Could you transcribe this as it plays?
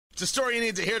It's a story you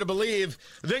need to hear to believe.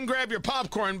 Then grab your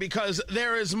popcorn because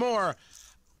there is more.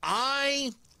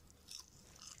 I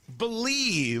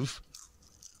believe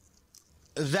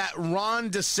that Ron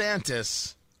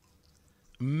DeSantis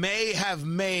may have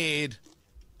made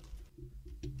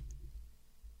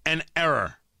an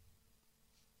error.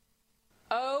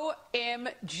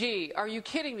 OMG. Are you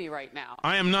kidding me right now?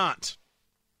 I am not.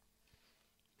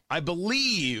 I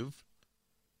believe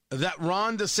that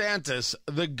Ron DeSantis,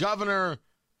 the governor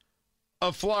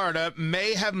of Florida,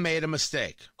 may have made a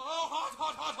mistake. Oh, hot,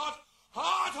 hot, hot, hot,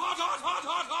 hot, hot, hot, hot,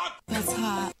 hot, hot. That's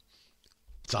hot.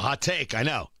 It's a hot take, I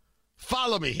know.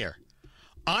 Follow me here.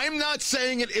 I'm not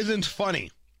saying it isn't funny.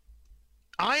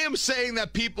 I am saying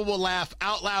that people will laugh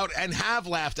out loud and have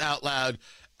laughed out loud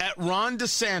at Ron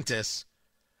DeSantis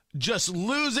just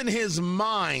losing his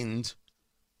mind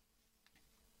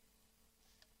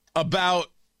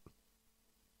about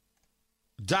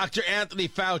Dr. Anthony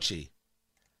Fauci,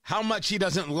 how much he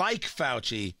doesn't like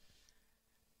Fauci,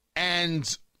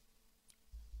 and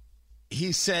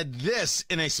he said this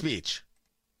in a speech.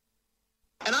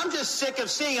 And I'm just sick of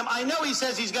seeing him. I know he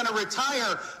says he's going to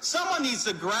retire. Someone needs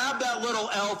to grab that little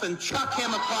elf and chuck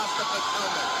him across the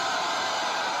Potomac.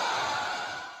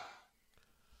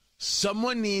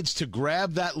 Someone needs to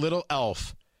grab that little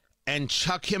elf and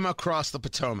chuck him across the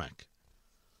Potomac.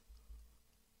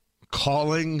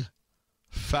 Calling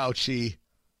Fauci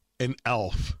an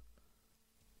elf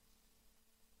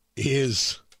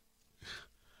is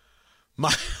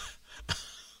my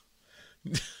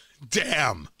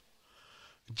damn.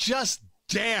 Just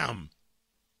damn.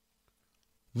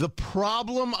 The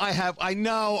problem I have, I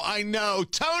know.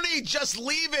 Tony, just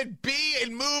leave it be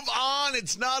and move on.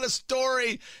 It's not a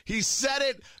story. He said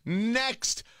it.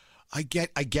 Next. I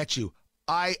get you.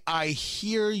 I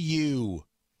hear you.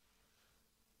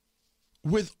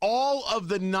 With all of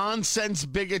the nonsense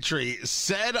bigotry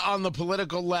said on the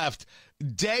political left,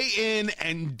 day in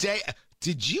and day.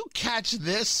 Did you catch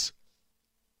this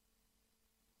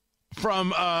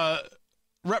from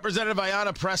Representative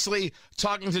Ayanna Pressley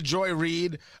talking to Joy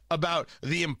Reid about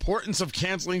the importance of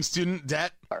canceling student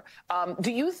debt?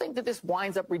 Do you think that this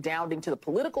winds up redounding to the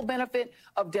political benefit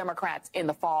of Democrats in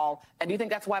the fall? And do you think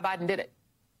that's why Biden did it?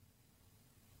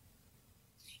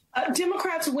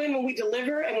 Democrats win when we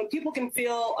deliver and when people can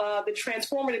feel the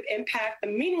transformative impact, the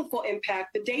meaningful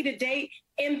impact, the day-to-day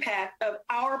impact of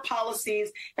our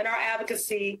policies and our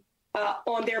advocacy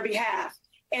on their behalf.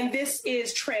 And this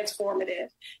is transformative.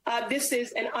 This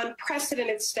is an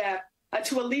unprecedented step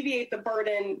to alleviate the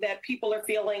burden that people are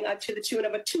feeling to the tune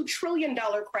of a $2 trillion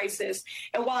crisis.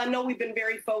 And while I know we've been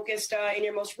very focused in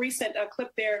your most recent clip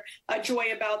there, Joy,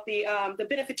 about the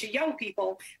benefit to young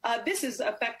people, this is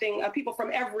affecting people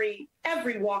from every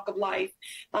walk of life.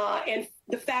 And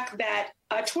the fact that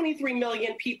 23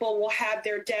 million people will have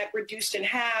their debt reduced in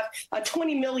half,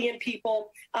 20 million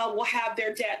people will have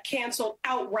their debt canceled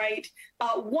outright.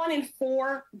 1 in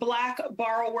 4 Black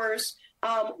borrowers,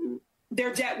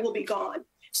 their debt will be gone.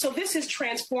 So this is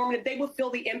transformative. They will feel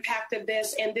the impact of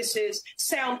this, and this is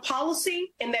sound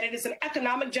policy in that it is an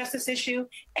economic justice issue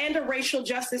and a racial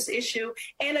justice issue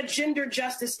and a gender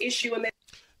justice issue. And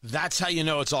that's how you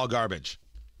know it's all garbage.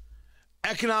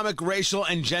 Economic, racial,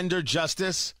 and gender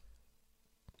justice.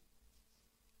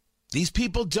 These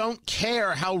people don't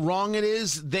care how wrong it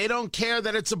is. They don't care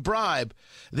that it's a bribe.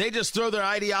 They just throw their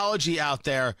ideology out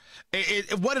there.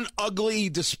 What an ugly,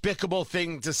 despicable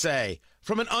thing to say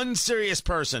from an unserious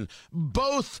person.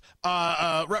 Both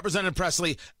Representative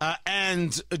Pressley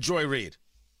and Joy Reid.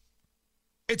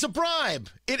 It's a bribe.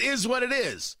 It is what it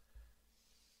is.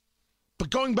 But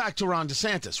going back to Ron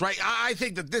DeSantis, right? I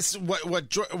think that this what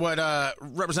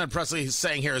Representative Pressley is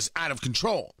saying here is out of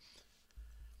control.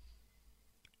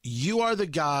 You are the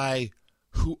guy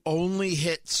who only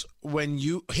hits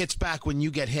back when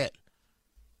you get hit.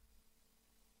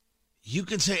 You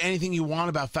can say anything you want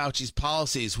about Fauci's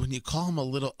policies. When you call him a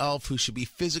little elf who should be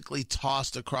physically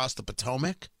tossed across the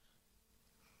Potomac,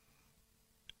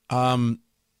 I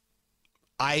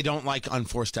don't like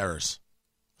unforced errors.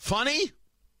 Funny?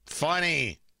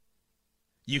 Funny.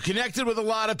 You connected with a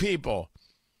lot of people.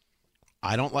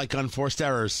 I don't like unforced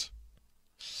errors.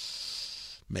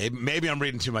 Maybe I'm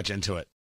reading too much into it.